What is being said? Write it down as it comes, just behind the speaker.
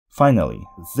Finally,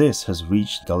 this has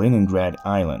reached Kaliningrad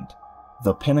Island,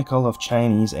 the pinnacle of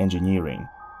Chinese engineering,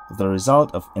 the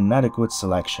result of inadequate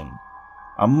selection.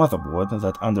 A motherboard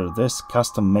that under this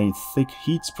custom-made thick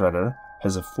heat spreader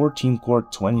has a 14-core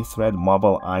 20-thread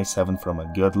mobile i7 from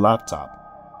a good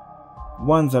laptop.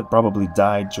 One that probably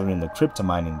died during the crypto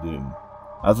mining boom.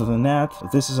 Other than that,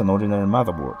 this is an ordinary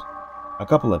motherboard. A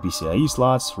couple of PCIe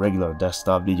slots, regular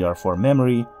desktop DDR4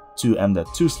 memory, 2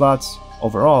 M.2 slots,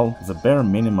 overall the bare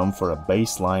minimum for a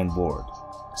baseline board.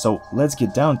 So let's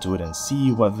get down to it and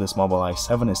see what this mobile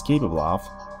i7 is capable of,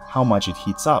 how much it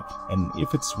heats up, and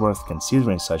if it's worth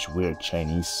considering such weird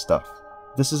Chinese stuff.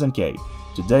 This is MK.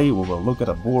 Today we will look at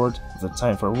a board, the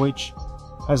time for which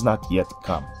has not yet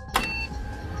come.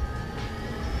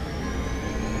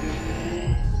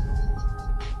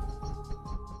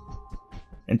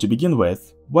 And to begin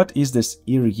with, what is this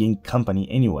ERYING company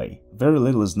anyway? Very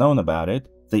little is known about it.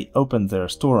 They opened their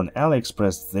store on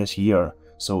AliExpress this year,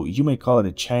 so you may call it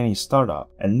a Chinese startup,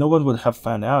 and no one would have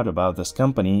found out about this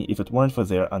company if it weren't for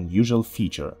their unusual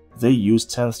feature. They use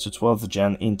 10th to 12th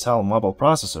gen Intel mobile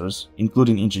processors,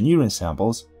 including engineering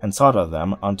samples, and solder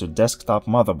them onto desktop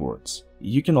motherboards.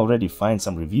 You can already find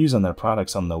some reviews on their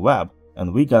products on the web,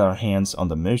 and we got our hands on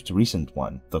the most recent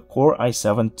one, the Core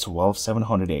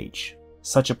i7-12700H.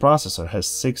 Such a processor has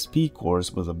 6 P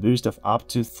cores with a boost of up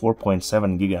to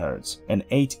 4.7 GHz and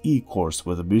 8 E cores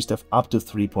with a boost of up to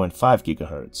 3.5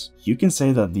 GHz. You can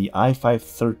say that the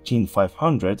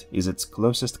i5-13500 is its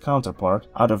closest counterpart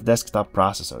out of desktop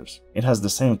processors. It has the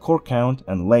same core count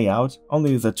and layout,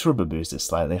 only the turbo boost is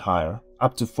slightly higher,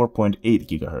 up to 4.8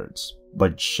 GHz.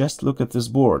 But just look at this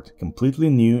board, completely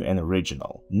new and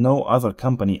original. No other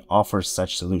company offers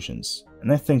such solutions.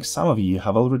 And I think some of you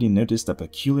have already noticed a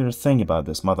peculiar thing about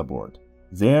this motherboard.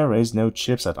 There is no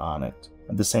chipset on it.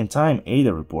 At the same time,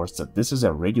 Ada reports that this is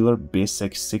a regular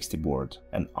B660 board,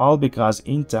 and all because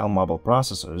Intel mobile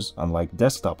processors, unlike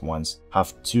desktop ones,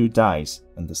 have 2 dies,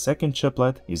 and the second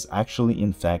chiplet is actually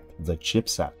in fact the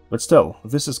chipset. But still,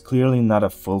 this is clearly not a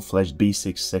full-fledged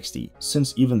B660,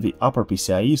 since even the upper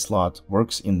PCIe slot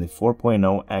works in the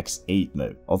 4.0x8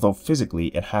 mode, although physically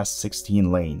it has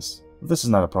 16 lanes. This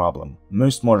is not a problem.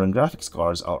 Most modern graphics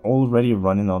cards are already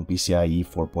running on PCIe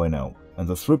 4.0, and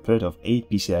the throughput of 8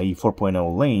 PCIe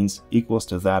 4.0 lanes equals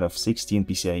to that of 16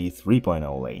 PCIe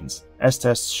 3.0 lanes. As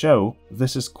tests show,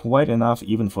 this is quite enough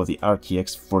even for the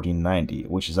RTX 4090,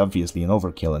 which is obviously an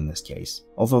overkill in this case,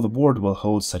 although the board will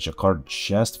hold such a card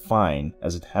just fine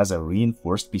as it has a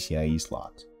reinforced PCIe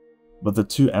slot. But the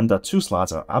 2 M.2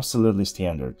 slots are absolutely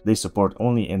standard. They support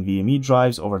only NVMe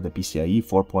drives over the PCIe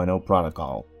 4.0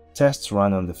 protocol. Tests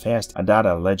run on the fast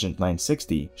Adata Legend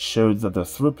 960 showed that the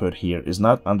throughput here is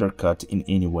not undercut in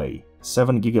any way.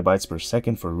 7 GB per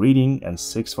second for reading and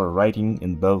 6 for writing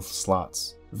in both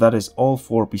slots. That is, all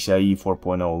 4 PCIe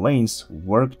 4.0 lanes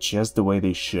work just the way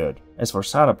they should. As for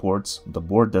SATA ports, the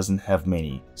board doesn't have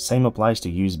many. Same applies to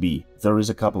USB. There is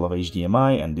a couple of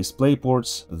HDMI and display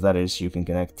ports, that is, you can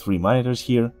connect 3 monitors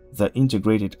here. The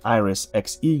integrated Iris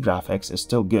Xe graphics is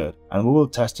still good, and we will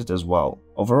test it as well.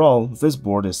 Overall, this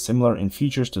board is similar in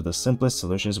features to the simplest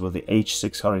solutions with the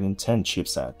H610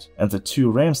 chipset, and the 2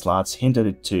 RAM slots hinted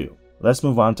it too. Let's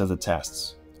move on to the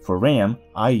tests. For RAM,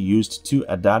 I used 2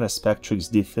 Adata Spectrix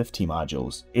D50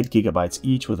 modules, 8 GB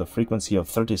each with a frequency of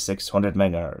 3600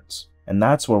 MHz. And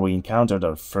that's where we encountered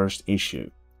our first issue.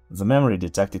 The memory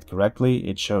detected correctly,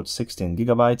 it showed 16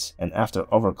 GB, and after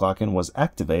overclocking was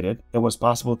activated, it was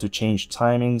possible to change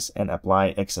timings and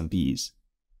apply XMPs.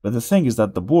 But the thing is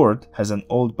that the board has an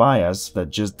old BIOS that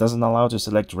just doesn't allow to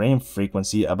select RAM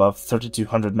frequency above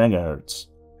 3200 MHz.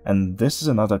 And this is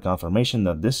another confirmation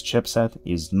that this chipset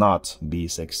is not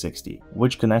B660,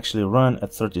 which can actually run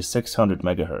at 3600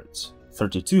 MHz.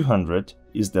 3200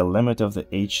 is the limit of the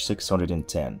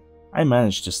H610. I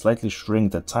managed to slightly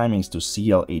shrink the timings to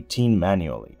CL18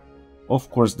 manually. Of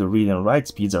course, the read and write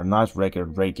speeds are not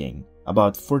record-breaking,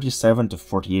 about 47 to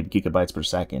 48 GB per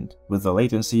second, with a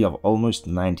latency of almost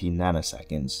 90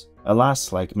 nanoseconds.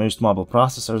 Alas, like most mobile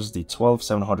processors, the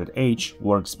 12700H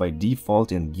works by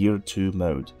default in Gear 2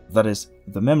 mode. That is,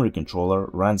 the memory controller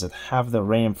runs at half the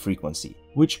RAM frequency,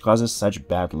 which causes such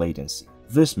bad latency.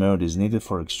 This mode is needed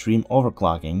for extreme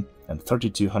overclocking, and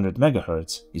 3200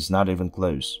 MHz is not even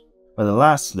close. But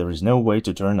alas, there is no way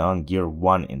to turn on Gear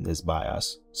 1 in this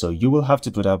BIOS, so you will have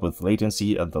to put up with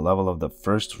latency at the level of the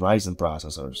first Ryzen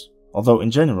processors. Although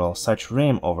in general, such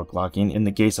RAM overclocking in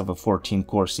the case of a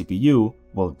 14-core CPU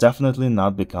will definitely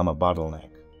not become a bottleneck.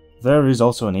 There is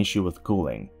also an issue with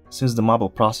cooling. Since the mobile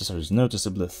processor is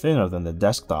noticeably thinner than the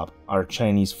desktop, our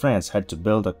Chinese friends had to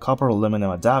build a copper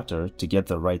aluminum adapter to get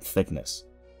the right thickness.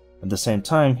 At the same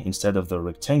time, instead of the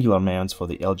rectangular mounts for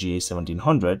the LGA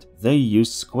 1700, they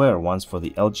used square ones for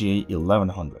the LGA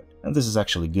 1100. And this is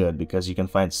actually good because you can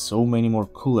find so many more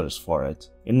coolers for it.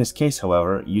 In this case,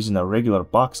 however, using a regular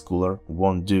box cooler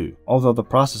won't do. Although the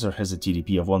processor has a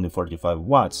TDP of only 45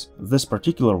 watts, this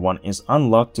particular one is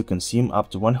unlocked to consume up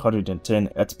to 110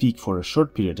 at peak for a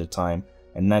short period of time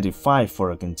and 95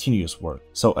 for a continuous work.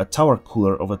 So a tower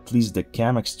cooler of at least the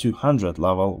CAMX 200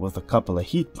 level with a couple of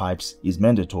heat pipes is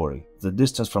mandatory. The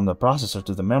distance from the processor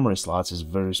to the memory slots is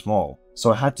very small,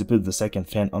 so I had to put the second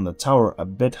fan on the tower a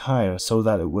bit higher so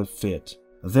that it would fit.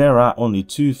 There are only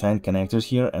 2 fan connectors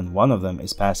here and one of them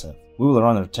is passive. We will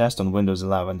run a test on Windows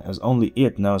 11 as only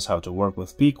it knows how to work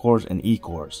with P cores and E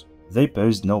cores. They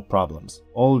posed no problems.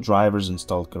 All drivers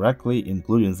installed correctly,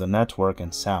 including the network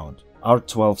and sound. Our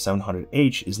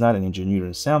 12700H is not an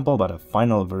engineering sample but a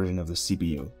final version of the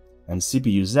CPU. And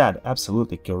CPU-Z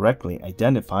absolutely correctly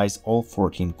identifies all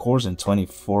 14 cores and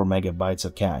 24 megabytes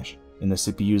of cache. In the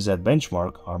CPU-Z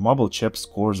benchmark, our mobile chip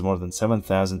scores more than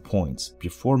 7,000 points,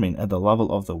 performing at the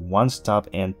level of the one-stop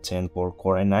N10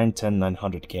 Core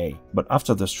i9-10900K. But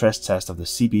after the stress test of the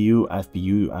CPU,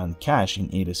 FPU, and cache in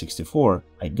 8064,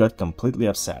 I got completely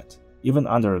upset. Even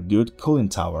under a good cooling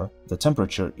tower, the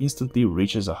temperature instantly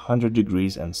reaches 100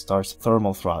 degrees and starts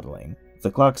thermal throttling.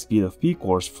 The clock speed of P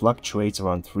cores fluctuates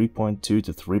around 3.2 to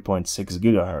 3.6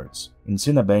 GHz. In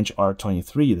Cinebench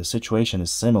R23, the situation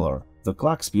is similar. The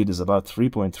clock speed is about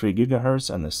 3.3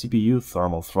 GHz and the CPU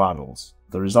thermal throttles.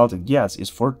 The result it gets is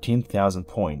 14,000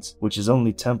 points, which is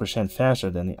only 10%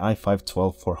 faster than the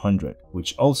i5-12400,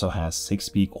 which also has 6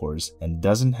 P cores and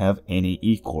doesn't have any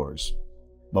E cores.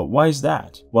 But why is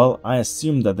that? Well, I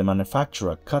assume that the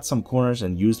manufacturer cut some corners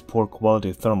and used poor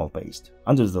quality thermal paste.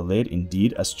 Under the lid,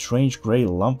 indeed, a strange gray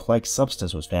lump-like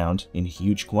substance was found in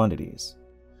huge quantities.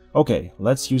 Okay,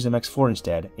 let's use MX4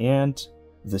 instead, and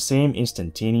the same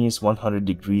instantaneous 100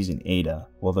 degrees in Ada,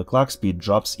 while the clock speed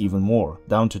drops even more,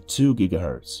 down to 2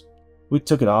 GHz. We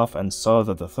took it off and saw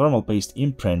that the thermal paste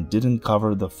imprint didn't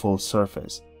cover the full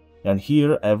surface, and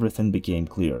here everything became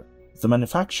clear. The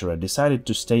manufacturer decided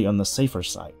to stay on the safer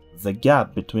side. The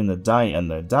gap between the die and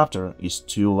the adapter is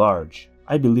too large.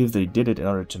 I believe they did it in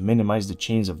order to minimize the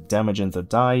chance of damaging the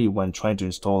die when trying to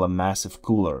install a massive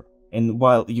cooler. And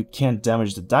while you can't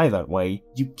damage the die that way,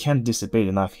 you can't dissipate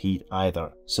enough heat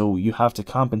either, so you have to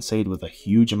compensate with a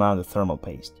huge amount of thermal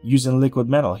paste. Using liquid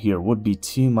metal here would be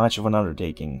too much of an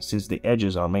undertaking, since the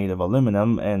edges are made of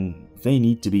aluminum and they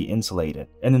need to be insulated.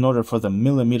 And in order for the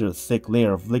millimeter-thick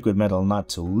layer of liquid metal not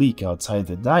to leak outside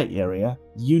the die area,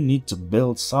 you need to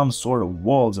build some sort of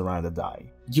walls around the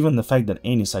die. Given the fact that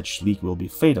any such leak will be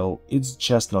fatal, it's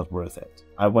just not worth it.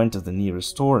 I went to the nearest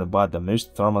store and bought the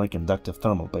most thermally conductive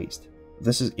thermal paste.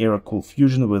 This is air-cooled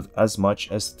fusion with as much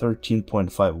as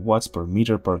 13.5 watts per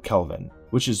meter per Kelvin,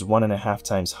 which is 1.5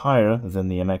 times higher than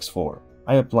the MX4.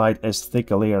 I applied as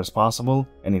thick a layer as possible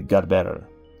and it got better,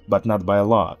 but not by a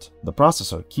lot. The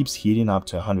processor keeps heating up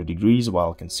to 100 degrees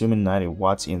while consuming 90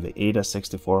 watts in the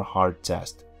AIDA64 hard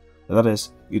test. That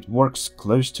is, it works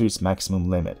close to its maximum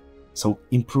limit, so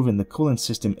improving the cooling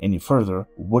system any further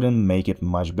wouldn't make it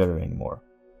much better anymore.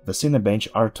 The Cinebench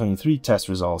R23 test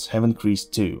results have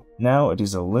increased too. Now it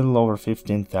is a little over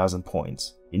 15,000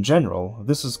 points. In general,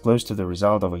 this is close to the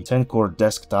result of a 10-core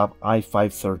desktop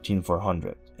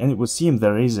i5-13400, and it would seem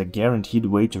there is a guaranteed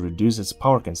way to reduce its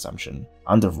power consumption,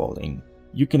 undervolting.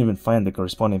 You can even find the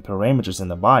corresponding parameters in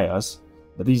the BIOS,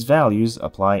 but these values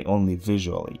apply only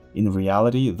visually. In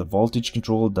reality, the voltage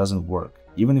control doesn't work,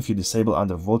 even if you disable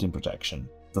undervolting protection.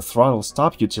 The throttle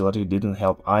stop utility didn't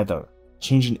help either.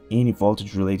 Changing any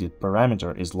voltage-related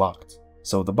parameter is locked,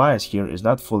 so the BIOS here is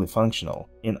not fully functional,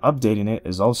 and updating it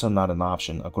is also not an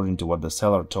option according to what the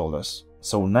seller told us.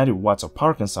 So 90 watts of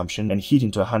power consumption and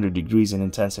heating to 100 degrees in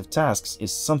intensive tasks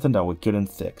is something that we couldn't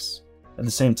fix. At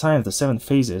the same time, the 7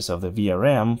 phases of the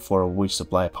VRM, for which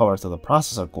supply power to the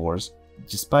processor cores,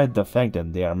 despite the fact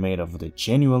that they are made of the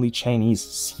genuinely Chinese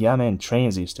Xiamen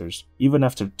transistors, even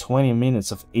after 20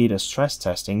 minutes of AIDA stress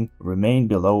testing, remain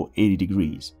below 80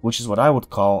 degrees, which is what I would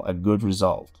call a good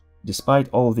result. Despite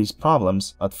all of these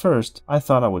problems, at first I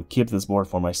thought I would keep this board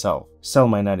for myself, sell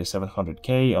my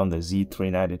 9700K on the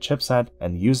Z390 chipset,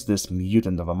 and use this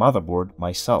mutant of a motherboard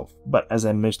myself. But as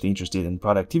I'm mostly interested in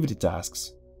productivity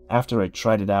tasks, after I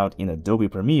tried it out in Adobe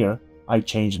Premiere, I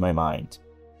changed my mind.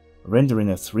 Rendering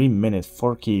a 3-minute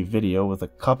 4K video with a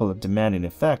couple of demanding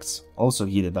effects also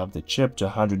heated up the chip to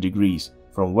 100 degrees,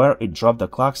 from where it dropped the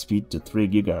clock speed to 3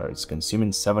 GHz,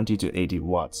 consuming 70 to 80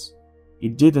 watts.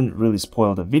 It didn't really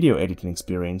spoil the video editing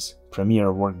experience,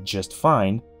 Premiere worked just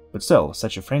fine, But still,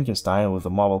 such a Frankenstein with a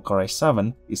mobile Core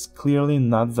i7 is clearly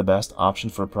not the best option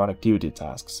for productivity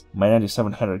tasks. My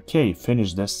 9700K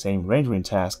finished this same rendering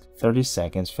task 30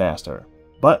 seconds faster.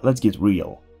 But let's get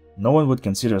real. No one would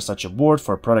consider such a board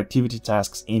for productivity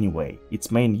tasks anyway.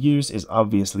 Its main use is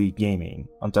obviously gaming.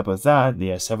 On top of that,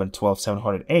 the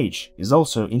i7-12700H is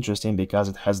also interesting because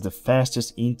it has the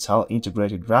fastest Intel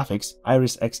integrated graphics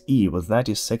Iris Xe with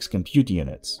 96 compute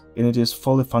units, and it is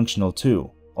fully functional too,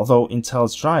 although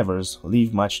Intel's drivers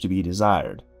leave much to be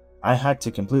desired. I had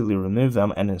to completely remove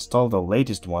them and install the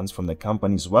latest ones from the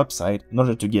company's website in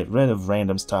order to get rid of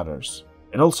random stutters.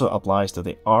 It also applies to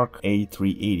the Arc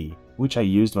A380, which I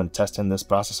used when testing this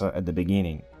processor at the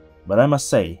beginning. But I must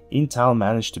say, Intel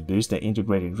managed to boost the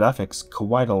integrated graphics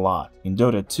quite a lot. In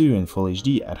Dota 2 in Full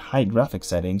HD at high graphic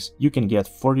settings, you can get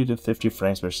 40 to 50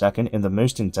 frames per second in the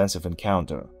most intensive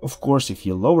encounter. Of course, if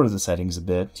you lower the settings a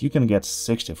bit, you can get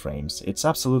 60 frames. It's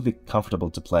absolutely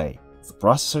comfortable to play. The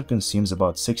processor consumes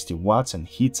about 60 watts and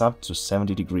heats up to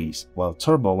 70 degrees, while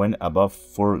turboing above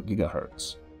 4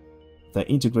 GHz. The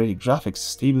integrated graphics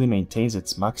stably maintains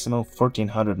its maximum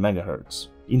 1400 MHz.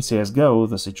 In CSGO,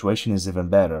 the situation is even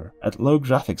better. At low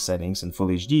graphics settings in Full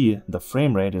HD, the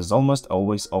frame rate is almost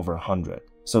always over 100,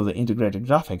 so the integrated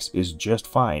graphics is just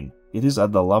fine. It is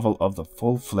at the level of the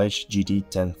full-fledged GT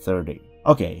 1030.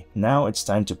 Okay, now it's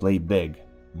time to play big.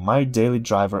 My daily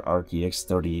driver RTX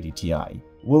 3080 Ti.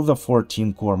 Will the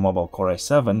 14-core mobile Core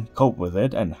i7 cope with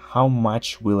it, and how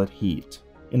much will it heat?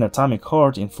 In Atomic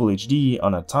Heart in Full HD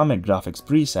on Atomic Graphics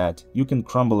preset, you can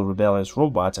crumble rebellious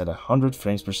robots at 100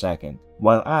 frames per second.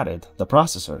 While at it, the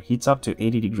processor heats up to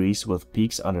 80 degrees with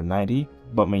peaks under 90,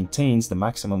 but maintains the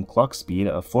maximum clock speed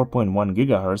of 4.1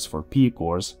 GHz for P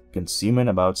cores, consuming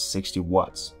about 60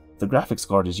 watts. The graphics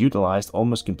card is utilized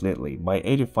almost completely, by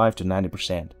 85 to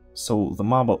 90%, so the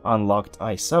mobile unlocked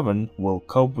i7 will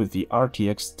cope with the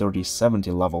RTX 3070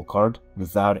 level card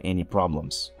without any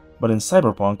problems. But in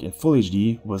Cyberpunk in Full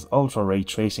HD with Ultra Ray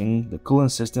Tracing, the cooling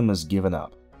system is given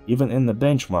up. Even in the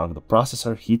benchmark, the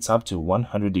processor heats up to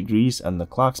 100 degrees and the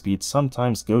clock speed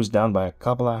sometimes goes down by a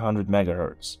couple of hundred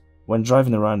megahertz. When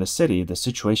driving around the city, the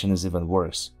situation is even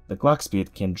worse. The clock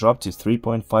speed can drop to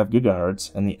 3.5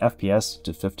 GHz and the FPS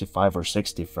to 55 or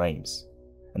 60 frames.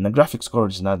 And the graphics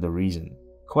card is not the reason.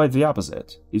 Quite the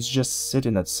opposite, it's just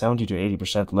sitting at 70 to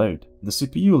 80% load. The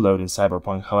CPU load in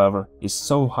Cyberpunk, however, is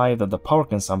so high that the power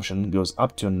consumption goes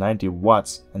up to 90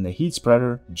 watts and the heat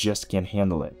spreader just can't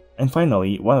handle it. And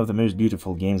finally, one of the most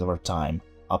beautiful games of our time,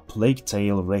 A Plague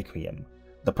Tale Requiem.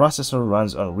 The processor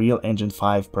runs on Unreal Engine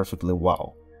 5 perfectly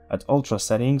well. At ultra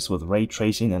settings with ray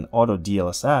tracing and auto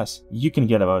DLSS, you can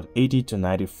get about 80 to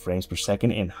 90 frames per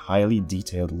second in highly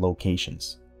detailed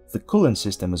locations. The cooling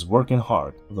system is working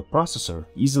hard. The processor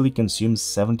easily consumes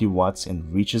 70 watts and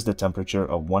reaches the temperature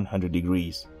of 100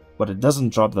 degrees. But it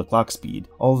doesn't drop the clock speed,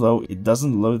 although it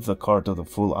doesn't load the card to the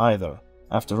full either.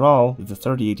 After all, the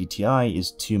 3080 Ti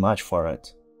is too much for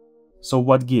it. So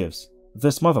what gives?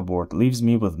 This motherboard leaves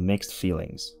me with mixed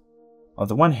feelings. On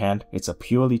the one hand, it's a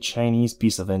purely Chinese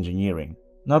piece of engineering.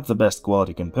 Not the best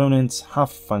quality components,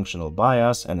 half-functional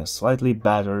BIOS, and a slightly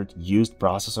battered, used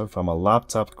processor from a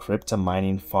laptop crypto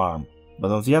mining farm.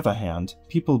 But on the other hand,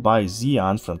 people buy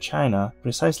Xeon from China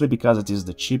precisely because it is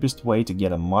the cheapest way to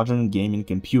get a modern gaming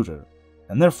computer,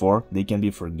 and therefore they can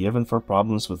be forgiven for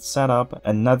problems with setup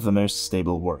and not the most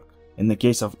stable work. In the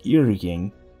case of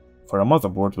ERYING, for a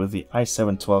motherboard with the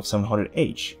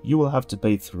i7-12700H, you will have to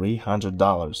pay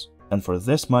 $300. And for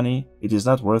this money, it is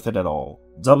not worth it at all.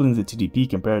 Doubling the TDP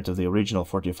compared to the original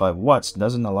 45 watts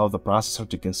doesn't allow the processor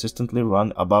to consistently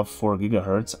run above 4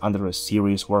 GHz under a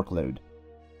serious workload.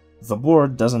 The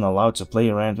board doesn't allow to play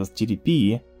around with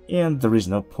TDP, and there is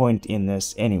no point in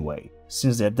this anyway,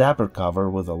 since the adapter cover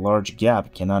with a large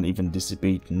gap cannot even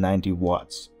dissipate 90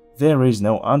 watts. There is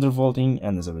no undervolting,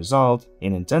 and as a result,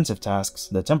 in intensive tasks,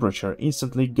 the temperature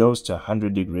instantly goes to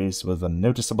 100 degrees with a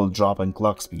noticeable drop in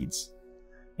clock speeds.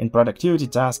 In productivity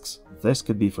tasks, this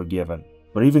could be forgiven,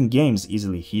 but even games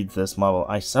easily heat this mobile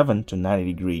i7 to 90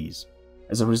 degrees.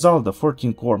 As a result, the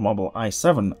 14-core mobile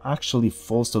i7 actually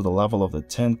falls to the level of the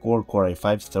 10-core Core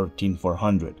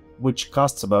i5-13400, which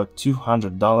costs about $200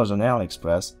 on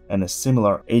AliExpress, and a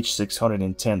similar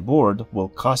H610 board will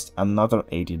cost another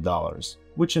 $80,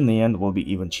 which in the end will be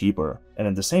even cheaper, and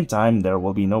at the same time there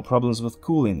will be no problems with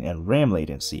cooling and RAM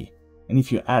latency. And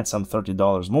if you add some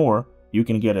 $30 more, you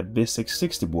can get a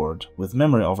B660 board with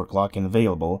memory overclocking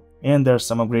available, and there's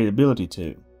some upgradability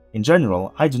too. In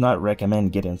general, I do not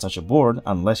recommend getting such a board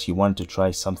unless you want to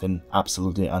try something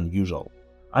absolutely unusual.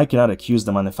 I cannot accuse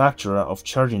the manufacturer of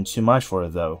charging too much for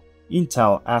it though.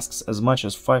 Intel asks as much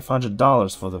as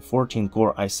 $500 for the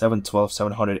 14-core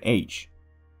i7-12700H.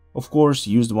 Of course,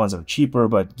 used ones are cheaper,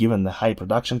 but given the high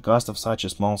production cost of such a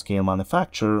small-scale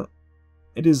manufacturer,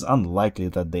 it is unlikely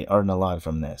that they earn a lot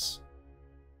from this.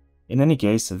 In any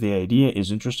case, the idea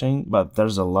is interesting, but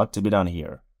there's a lot to be done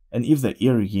here. And if the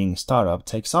ERYING startup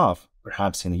takes off,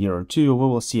 perhaps in a year or two we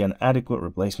will see an adequate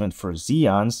replacement for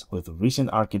Xeons with recent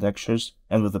architectures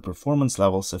and with a performance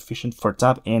level sufficient for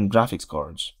top-end graphics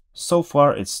cards. So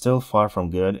far, it's still far from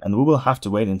good, and we will have to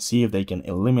wait and see if they can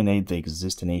eliminate the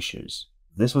existing issues.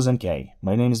 This was MK.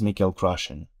 My name is Mikhail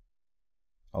Krashin.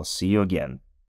 I'll see you again.